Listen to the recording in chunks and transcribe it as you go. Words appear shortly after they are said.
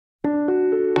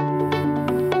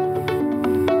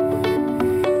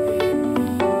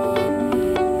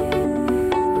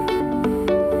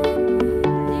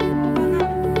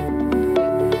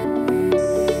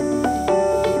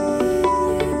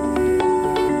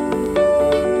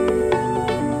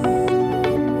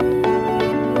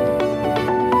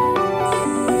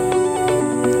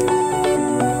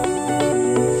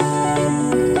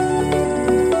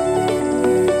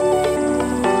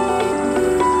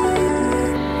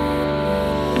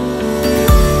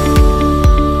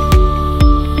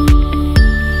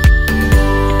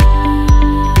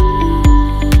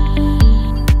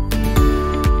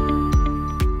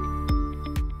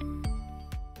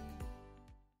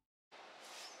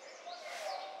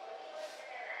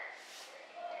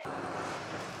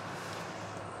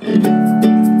You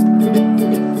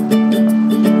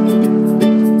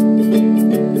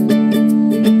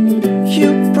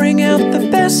bring out the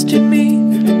best in me.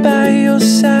 By your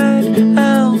side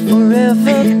I'll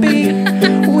forever be,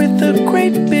 with a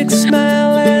great big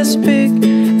smile as big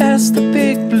as the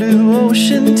big blue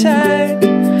ocean tide.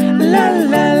 La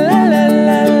la la la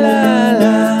la la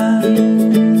la.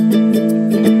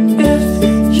 If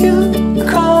you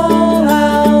call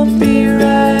I'll be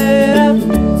right up.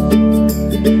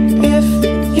 If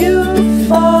you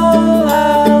fall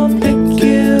I'll pick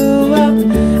you up.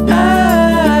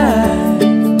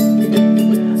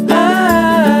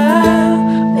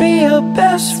 I'll be your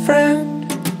best friend.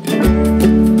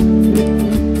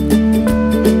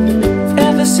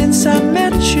 Ever since I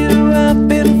met you I've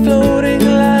been floating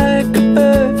like a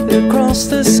bird across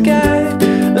the sky.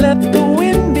 Let the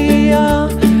wind be our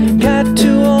guide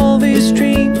to all these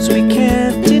dreams we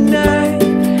can't deny.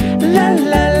 La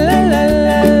la la la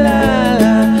la la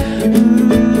la.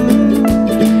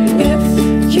 If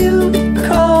you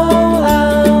call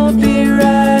I'll be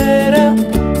right up.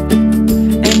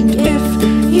 And if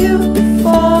you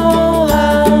fall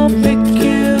I'll pick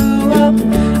you up.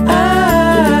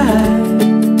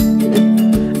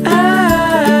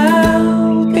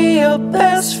 I'll be your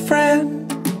best friend.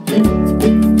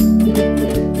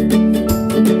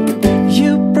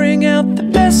 You bring out the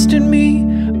best in me.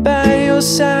 By your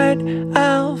side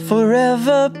I'll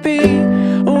forever be,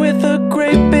 with a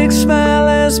great big smile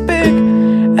as big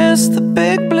as the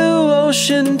big blue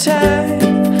ocean tide.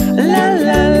 La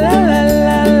la la la.